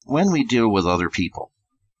when we deal with other people,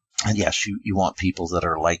 and yes, you want people that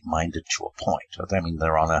are like-minded to a point. I mean,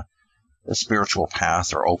 they're on a spiritual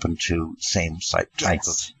path or open to same type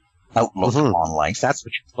of outlook on life. That's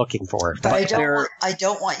what you're looking for. But I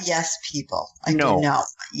don't want yes people. I do not want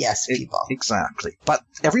yes people. Exactly. But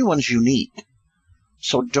everyone's unique.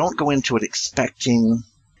 So don't go into it expecting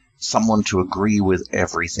someone to agree with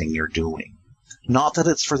everything you're doing. Not that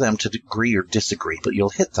it's for them to agree or disagree, but you'll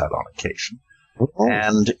hit that on occasion. Oh.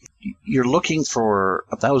 And you're looking for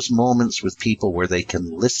those moments with people where they can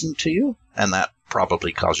listen to you, and that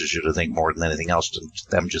probably causes you to think more than anything else than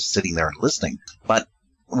them just sitting there and listening. But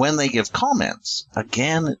when they give comments,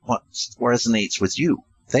 again, what resonates with you.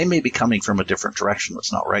 They may be coming from a different direction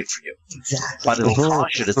that's not right for you. Exactly. But it'll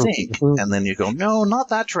cause you to think, and then you go, no, not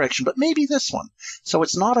that direction, but maybe this one. So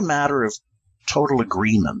it's not a matter of total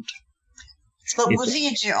agreement. It's about moving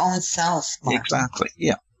into your own self, Martin. Exactly,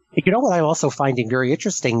 yeah. You know what I'm also finding very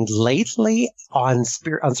interesting lately on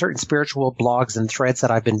certain spiritual blogs and threads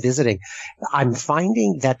that I've been visiting, I'm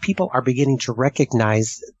finding that people are beginning to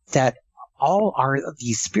recognize that all are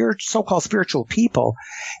these so-called spiritual people,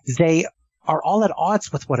 they are all at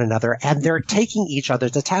odds with one another, and they're taking each other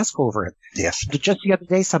to task over it. Yes. Just the other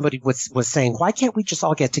day, somebody was saying, why can't we just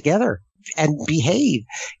all get together and behave,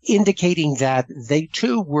 indicating that they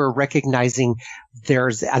too were recognizing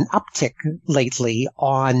there's an uptick lately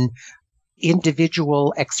on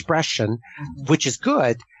individual expression, which is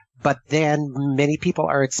good. But then many people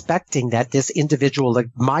are expecting that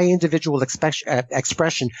my individual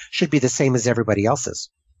expression should be the same as everybody else's,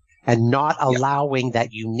 and not allowing that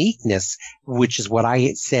uniqueness, which is what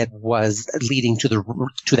I said was leading to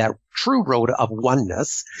that true road of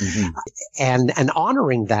oneness, and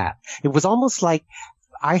honoring that. It was almost like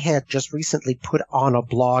I had just recently put on a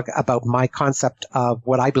blog about my concept of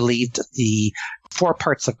what I believed the 4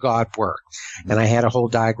 parts of God were. And I had a whole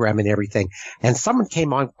diagram and everything. And someone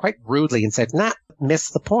came on quite rudely and said,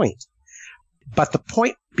 missed the point. But the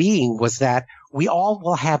point being was that we all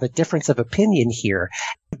will have a difference of opinion here.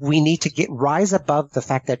 We need to rise above the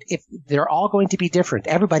fact that if they're all going to be different,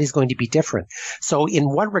 everybody's going to be different. So in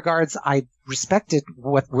one regards, I respected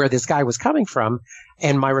where this guy was coming from.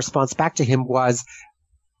 And my response back to him was,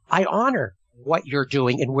 I honor what you're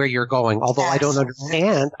doing and where you're going. Although I don't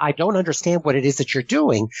understand what it is that you're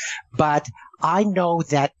doing, but I know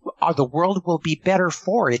that the world will be better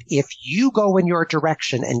for it if you go in your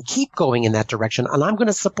direction and keep going in that direction. And I'm going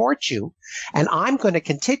to support you, and I'm going to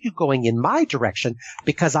continue going in my direction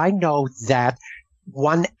because I know that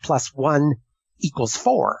 1 + 1 =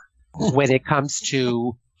 4 when it comes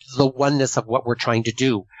to the oneness of what we're trying to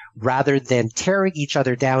do, rather than tearing each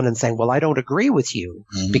other down and saying, well, I don't agree with you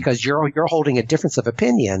because you're holding a difference of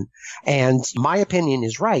opinion, and my opinion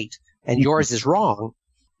is right and yours is wrong.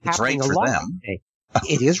 It's right for them.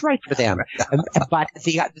 It is right for them.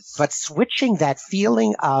 But switching that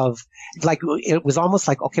feeling of, like, it was almost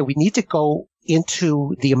like, okay, we need to go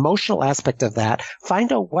into the emotional aspect of that,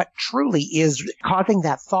 find out what truly is causing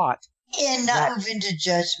that thought. And not move into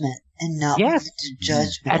judgment. And not move into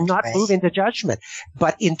judgment. And not move into judgment,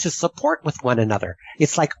 but into support with one another.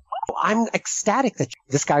 It's like, I'm ecstatic that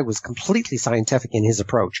this guy was completely scientific in his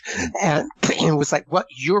approach. And it was like, well,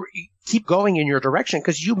 you keep going in your direction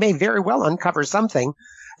because you may very well uncover something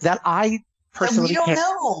that I personally can't. We don't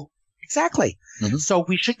know. Exactly. So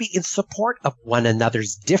we should be in support of one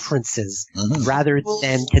another's differences rather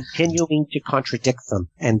than continuing to contradict them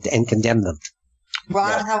and condemn them.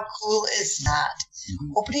 Ron, how cool is that?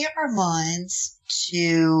 Opening up our minds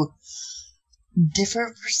to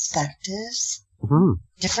different perspectives,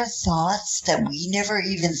 different thoughts that we never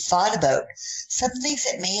even thought about. Some things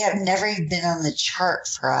that may have never even been on the chart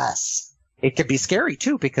for us. It can be scary,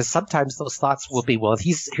 too, because sometimes those thoughts will be, well,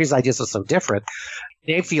 his ideas are so different.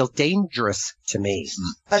 They feel dangerous to me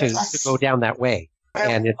to go down that way. Are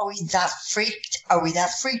we that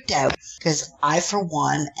freaked out? Because I, for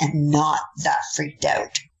one, am not that freaked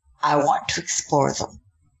out. I want to explore them.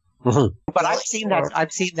 But I've seen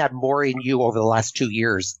that more in you over the last 2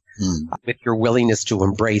 years, with your willingness to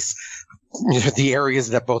embrace the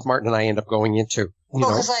areas that both Martin and I end up going into.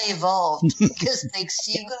 Because I evolved. Because thanks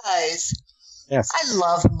to you guys. Yes. I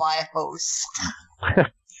love my hosts.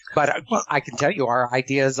 But I can tell you,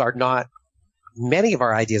 many of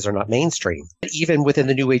our ideas are not mainstream. Even within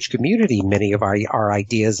the New Age community, many of our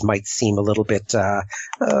ideas might seem a little bit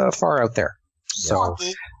far out there. So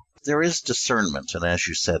there is discernment, and as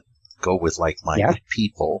you said, go with like-minded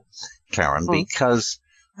people, Karen, because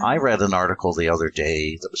I read an article the other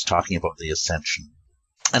day that was talking about the ascension,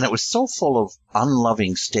 and it was so full of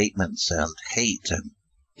unloving statements and hate and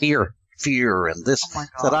fear and this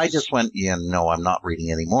that I just went, no, I'm not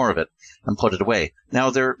reading any more of it, and put it away.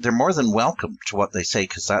 Now, they're more than welcome to what they say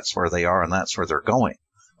because that's where they are and that's where they're going.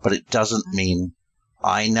 But it doesn't mean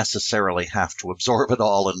I necessarily have to absorb it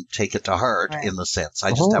all and take it to heart in the sense.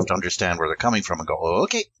 I just have to understand where they're coming from and go,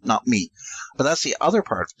 okay, not me. But that's the other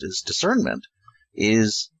part is discernment,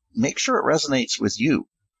 is make sure it resonates with you.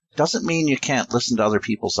 Doesn't mean you can't listen to other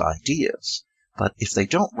people's ideas, but if they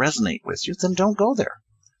don't resonate with you, then don't go there.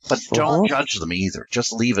 But don't judge them either.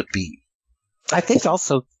 Just leave it be. I think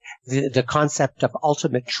also the concept of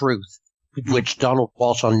ultimate truth, which Donald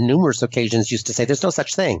Walsh on numerous occasions used to say, there's no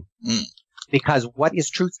such thing. Because what is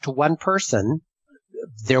truth to one person,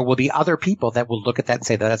 there will be other people that will look at that and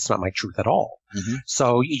say, that's not my truth at all.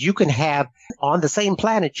 So you can have, on the same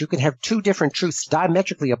planet, you can have two different truths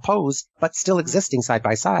diametrically opposed, but still existing side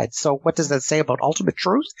by side. So what does that say about ultimate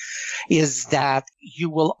truth? Is that you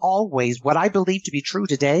will always, what I believe to be true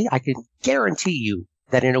today, I can guarantee you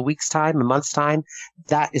that in a week's time, a month's time,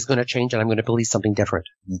 that is going to change and I'm going to believe something different.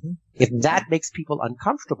 If that makes people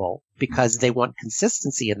uncomfortable because they want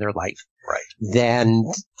consistency in their life, then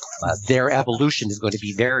their evolution is going to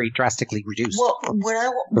be very drastically reduced. Well, what I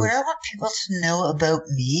want people to know about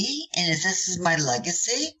me, and if this is my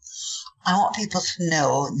legacy, I want people to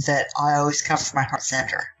know that I always come from my heart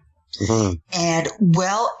center. And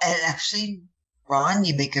actually, Ron,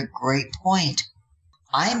 you make a great point.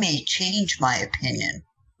 I may change my opinion.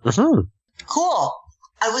 Cool.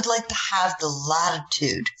 I would like to have the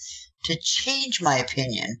latitude to change my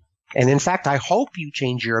opinion. And in fact, I hope you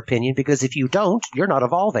change your opinion, because if you don't, you're not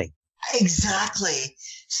evolving. Exactly.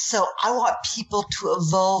 So I want people to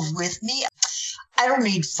evolve with me. I don't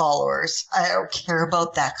need followers. I don't care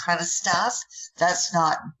about that kind of stuff. That's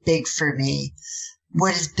not big for me.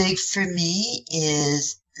 What is big for me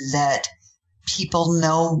is that people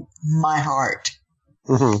know my heart.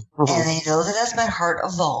 And they know that as my heart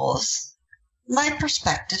evolves, my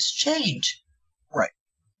perspectives change. Right.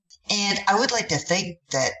 And I would like to think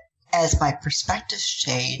that as my perspectives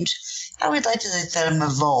change, I would like to think that I'm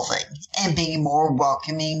evolving and being more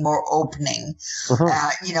welcoming, more opening.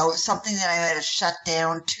 Something that I had to shut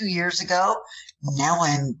down 2 years ago, now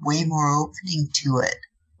I'm way more opening to it.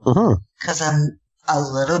 Because I'm a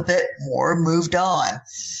little bit more moved on.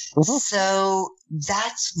 So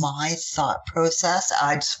that's my thought process.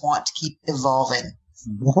 I just want to keep evolving.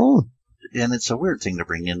 And it's a weird thing to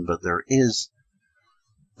bring in, but there is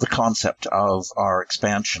the concept of our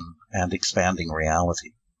expansion and expanding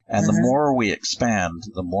reality. And the more we expand,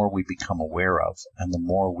 the more we become aware of, and the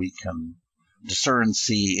more we can discern,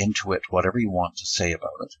 see, intuit, whatever you want to say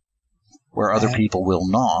about it, where other people will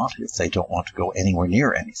not if they don't want to go anywhere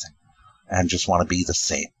near anything and just want to be the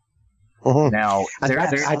same. Now,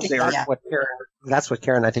 that's what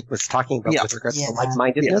Karen, I think, was talking about with regards to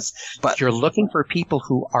like-mindedness. But you're looking for people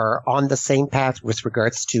who are on the same path with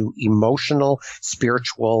regards to emotional,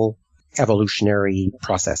 spiritual, evolutionary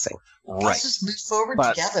processing. Let's just move forward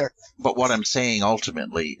together. But what I'm saying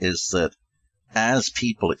ultimately is that as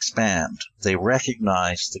people expand, they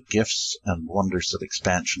recognize the gifts and wonders that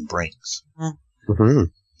expansion brings.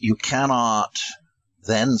 You cannot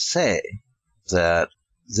then say that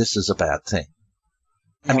this is a bad thing.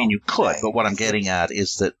 I mean, you could, but what I'm getting at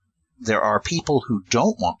is that there are people who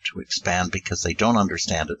don't want to expand because they don't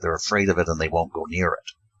understand it, they're afraid of it, and they won't go near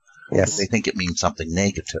it. Yes. They think it means something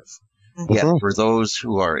negative. Yet for those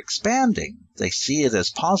who are expanding, they see it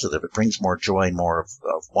as positive. It brings more joy, more of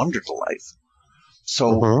wonder to life.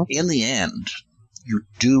 So in the end, you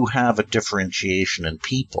do have a differentiation in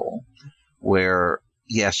people where,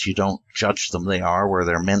 yes, you don't judge them. They are where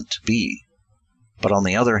they're meant to be. But on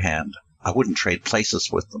the other hand, I wouldn't trade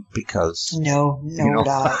places with them because... No, would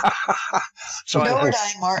I. Would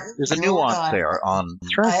I, Martin. There's a nuance there on...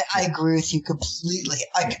 I agree with you completely.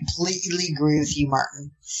 I completely agree with you,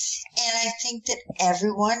 Martin. And I think that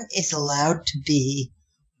everyone is allowed to be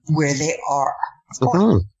where they are. Of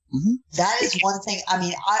course. That is one thing. I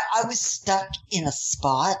mean, I was stuck in a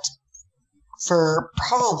spot for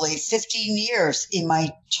probably 15 years in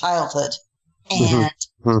my childhood. And...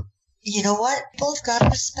 you know what? People have got to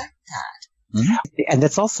respect that. And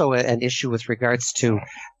that's also an issue with regards to,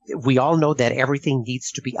 we all know that everything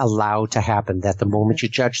needs to be allowed to happen, that the moment you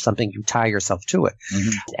judge something, you tie yourself to it.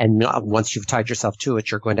 And once you've tied yourself to it,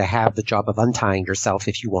 you're going to have the job of untying yourself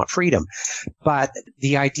if you want freedom. But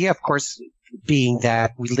the idea, of course, being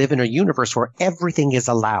that we live in a universe where everything is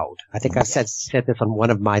allowed. I think I've said this on one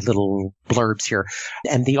of my little blurbs here.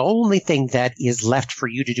 And the only thing that is left for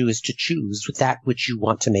you to do is to choose that which you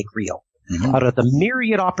want to make real. Out of the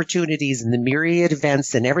myriad opportunities and the myriad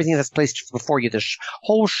events and everything that's placed before you, the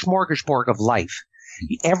whole smorgasbord of life,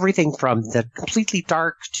 everything from the completely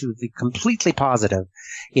dark to the completely positive,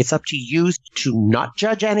 it's up to you to not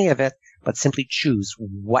judge any of it, but simply choose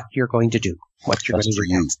what you're going to do, what you're going to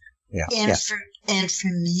do. And for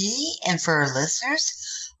me and for our listeners,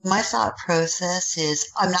 my thought process is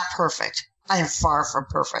I'm not perfect. I am far from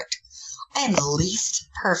perfect. I am the least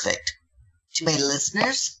perfect to my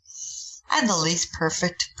listeners. I'm the least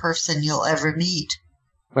perfect person you'll ever meet.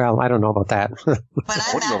 Well, I don't know about that. But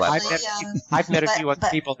I'm actually, I've met a few other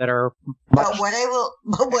people that are. But what I will,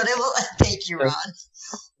 thank you, Ron.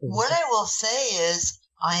 What I will say is,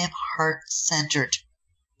 I am heart-centered,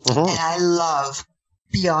 and I love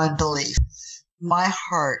beyond belief. My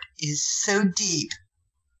heart is so deep,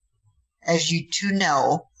 as you two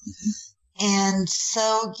know, and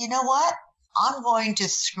so you know what? I'm going to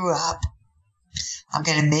screw up. I'm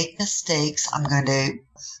going to make mistakes. I'm going to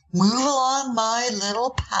move along my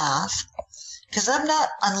little path, because I'm not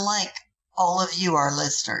unlike all of you, our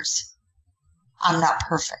listeners. I'm not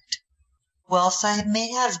perfect. Whilst I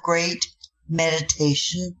may have great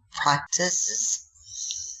meditation practices,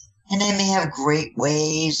 and I may have great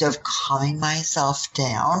ways of calming myself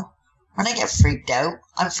down, when I get freaked out,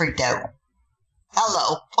 I'm freaked out.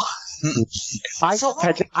 Hello.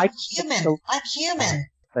 I'm human. I'm human.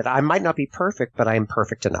 But I might not be perfect, but I am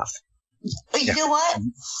perfect enough. But you know what?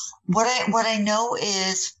 What I know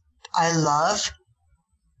is I love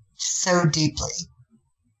so deeply.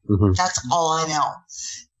 That's all I know.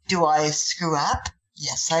 Do I screw up?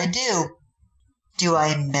 Yes, I do. Do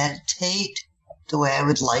I meditate the way I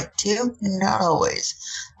would like to? Not always.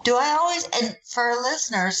 Do I always? And for our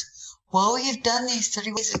listeners, while we've done these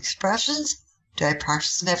 30 ways expressions, do I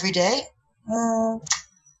practice them every day?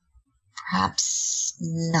 Perhaps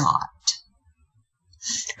not.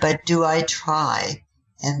 But do I try?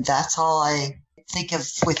 And that's all I think of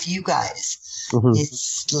with you guys.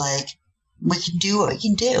 It's like, we can do what we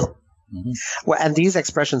can do. Well, and these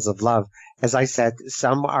expressions of love, as I said,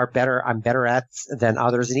 some are better, I'm better at than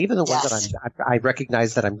others. And even the ones that I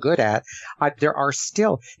recognize that I'm good at, there are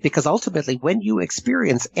still, because ultimately when you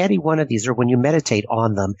experience any one of these, or when you meditate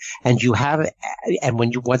on them and you have, and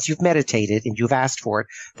once you've meditated and you've asked for it,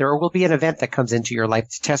 there will be an event that comes into your life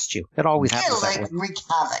to test you. It always happens that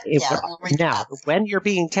way. Now, when you're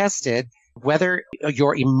being tested, whether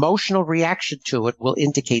your emotional reaction to it will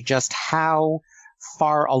indicate just how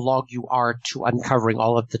far along you are to uncovering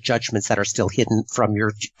all of the judgments that are still hidden from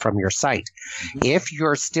your sight. If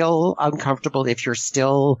you're still uncomfortable, if you're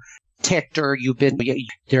still ticked, or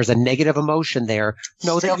there's a negative emotion there,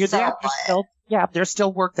 know that there's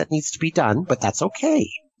still work that needs to be done, but that's okay.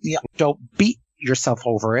 Don't beat yourself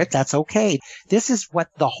over it. That's okay. This is what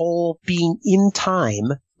the whole being in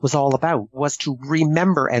time was all about, was to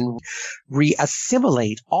remember and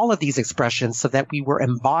reassimilate all of these expressions so that we were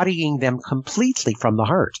embodying them completely from the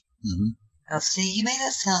heart. Oh, see, you made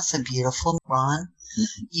that sound so beautiful, Ron.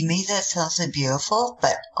 You made that sound so beautiful,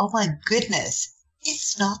 but oh my goodness,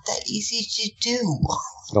 it's not that easy to do.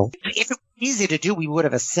 No. If it was easy to do, we would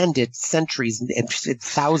have ascended centuries and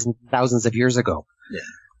thousands of years ago.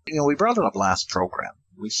 Yeah. We brought it up last program.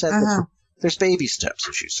 We said that there's baby steps,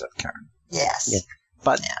 as you said, Karen. Yes. Yeah.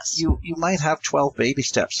 But you might have 12 baby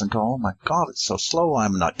steps and go, oh my God, it's so slow,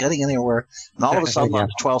 I'm not getting anywhere. And all of a sudden on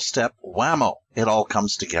the 12th step, whammo, it all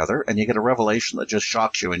comes together and you get a revelation that just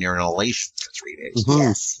shocks you and you're in elation for 3 days.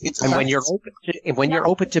 Yes. And when you're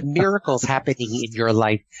open to miracles happening in your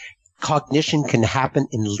life, cognition can happen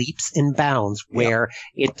in leaps and bounds where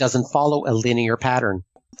it doesn't follow a linear pattern.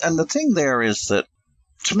 And the thing there is that,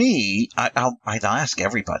 to me, I'd ask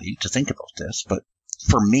everybody to think about this, but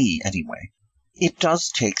for me anyway, it does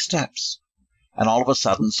take steps. And all of a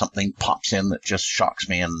sudden something pops in that just shocks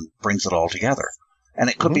me and brings it all together. And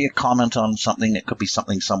it could be a comment on something, it could be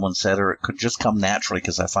something someone said, or it could just come naturally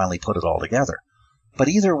because I finally put it all together. But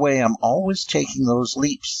either way, I'm always taking those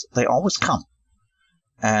leaps. They always come.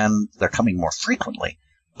 And they're coming more frequently,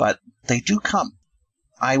 but they do come.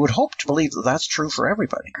 I would hope to believe that that's true for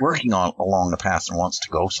everybody working along the path and wants to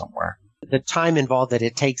go somewhere. The time involved that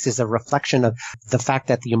it takes is a reflection of the fact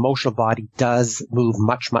that the emotional body does move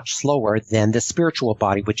much, much slower than the spiritual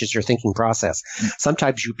body, which is your thinking process.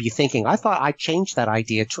 Sometimes you'd be thinking, I thought I changed that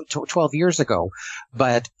idea 12 years ago,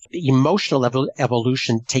 but emotional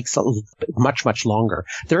evolution takes much, much longer.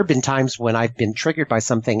 There have been times when I've been triggered by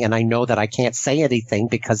something and I know that I can't say anything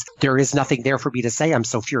because there is nothing there for me to say. I'm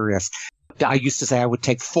so furious. I used to say I would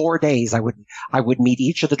take 4 days. I would meet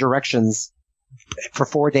each of the directions for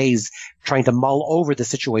 4 days, trying to mull over the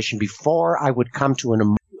situation before I would come to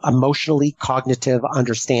an emotionally cognitive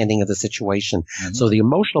understanding of the situation. So the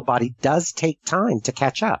emotional body does take time to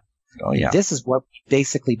catch up. Oh, yeah. This is what we've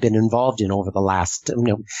basically been involved in over the last,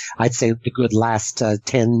 I'd say the good last 5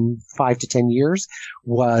 to 10 years,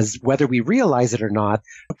 was, whether we realize it or not,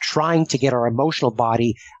 trying to get our emotional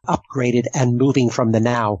body upgraded and moving from the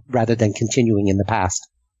now rather than continuing in the past.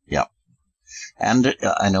 Yeah. And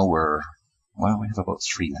I know we have about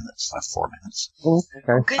 3 minutes left, 4 minutes.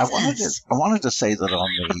 Okay. I wanted to say that on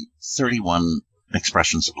the 31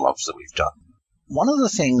 expressions of love that we've done. One of the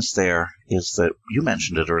things there is that you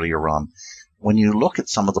mentioned it earlier on. When you look at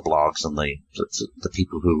some of the blogs and the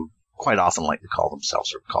people who quite often like to call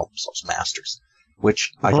themselves masters,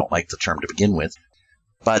 which I don't like the term to begin with,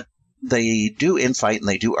 but they do infight and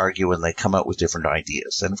they do argue and they come out with different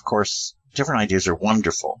ideas. And of course, different ideas are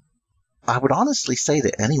wonderful. I would honestly say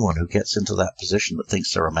that anyone who gets into that position that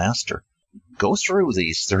thinks they're a master, go through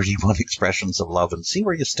these 31 expressions of love and see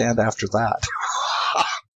where you stand after that.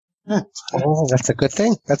 Oh, that's a good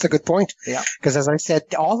thing. That's a good point. Yeah. Because as I said,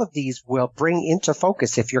 all of these will bring into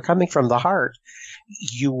focus, if you're coming from the heart,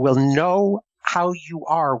 you will know how you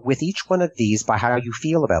are with each one of these by how you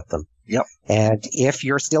feel about them. Yep. And if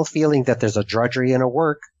you're still feeling that there's a drudgery in a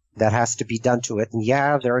work that has to be done to it, and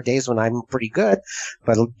yeah, there are days when I'm pretty good,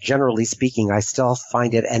 but generally speaking, I still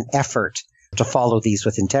find it an effort to follow these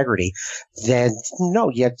with integrity, then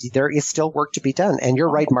no, there is still work to be done. And you're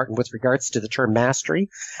right, Martin, with regards to the term mastery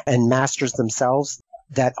and masters themselves,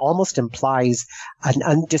 that almost implies an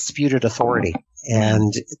undisputed authority.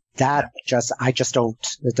 And that it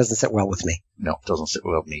doesn't sit well with me. No, it doesn't sit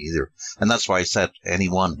well with me either. And that's why I said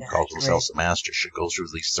anyone who calls themselves a master should go through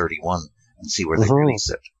these 31 and see where they really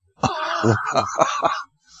sit.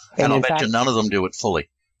 And I'll bet you none of them do it fully.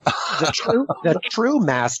 The true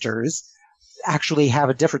masters actually have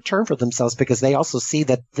a different term for themselves because they also see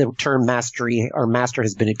that the term mastery or master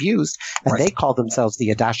has been abused, and they call themselves the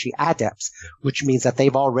Adashi Adepts, which means that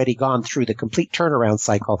they've already gone through the complete turnaround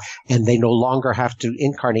cycle and they no longer have to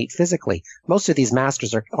incarnate physically. Most of these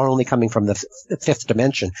masters are only coming from the fifth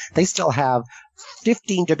dimension. They still have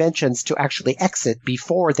 15 dimensions to actually exit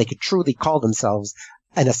before they could truly call themselves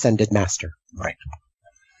an ascended master. Right.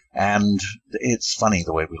 And it's funny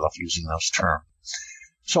the way we love using those terms.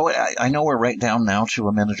 So I know we're right down now to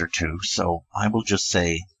a minute or two, so I will just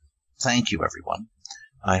say thank you, everyone.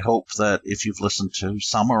 I hope that if you've listened to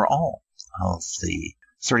some or all of the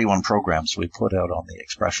 31 programs we put out on the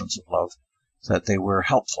expressions of love, that they were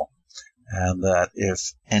helpful, and that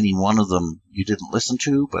if any one of them you didn't listen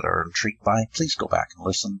to but are intrigued by, please go back and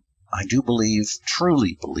listen. I do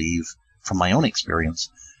truly believe, from my own experience,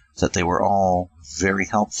 that they were all very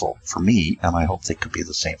helpful for me, and I hope they could be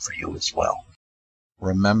the same for you as well.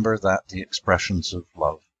 Remember that the expressions of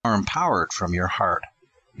love are empowered from your heart,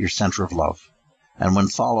 your center of love, and when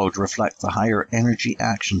followed reflect the higher energy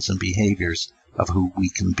actions and behaviors of who we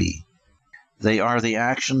can be. They are the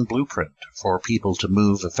action blueprint for people to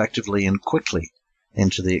move effectively and quickly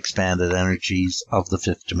into the expanded energies of the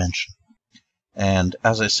fifth dimension. And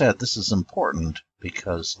as I said, this is important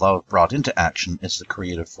because love brought into action is the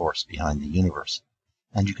creative force behind the universe,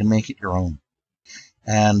 and you can make it your own.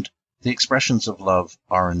 And the expressions of love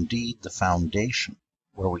are indeed the foundation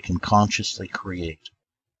where we can consciously create.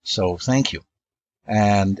 So thank you.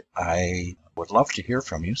 And I would love to hear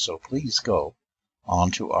from you, so please go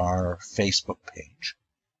onto our Facebook page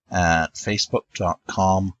at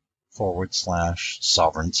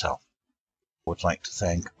facebook.com/Sovereign Self. I would like to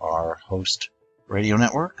thank our host radio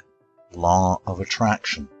network, Law of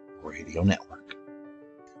Attraction Radio Network.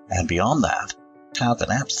 And beyond that, have an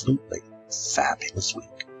absolutely fabulous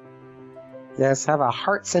week. Yes, have a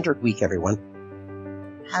heart-centered week, everyone.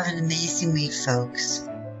 Have an amazing week, folks.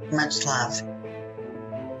 Much love.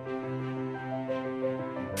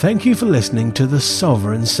 Thank you for listening to The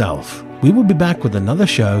Sovereign Self. We will be back with another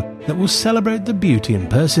show that will celebrate the beauty and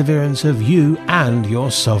perseverance of you and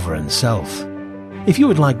your sovereign self. If you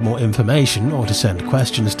would like more information or to send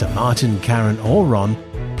questions to Martin, Karen or Ron,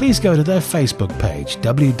 please go to their Facebook page,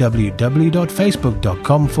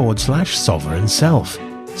 www.facebook.com/sovereign self.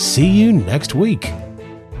 See you next week.